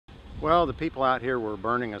Well, the people out here were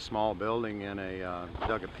burning a small building in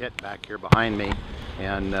dug a pit back here behind me,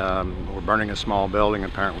 and we're burning a small building.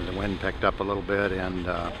 Apparently the wind picked up a little bit and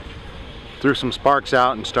threw some sparks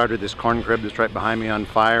out and started this corn crib that's right behind me on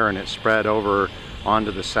fire, and it spread over onto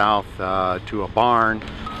the south to a barn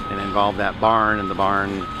and involved that barn, and the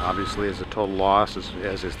barn obviously is a total loss,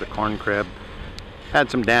 as is the corn crib. Had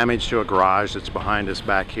some damage to a garage that's behind us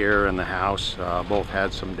back here, and the house both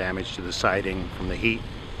had some damage to the siding from the heat.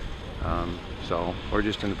 So we're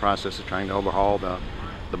just in the process of trying to overhaul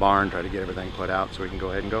the barn, try to get everything put out so we can go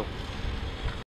ahead and go.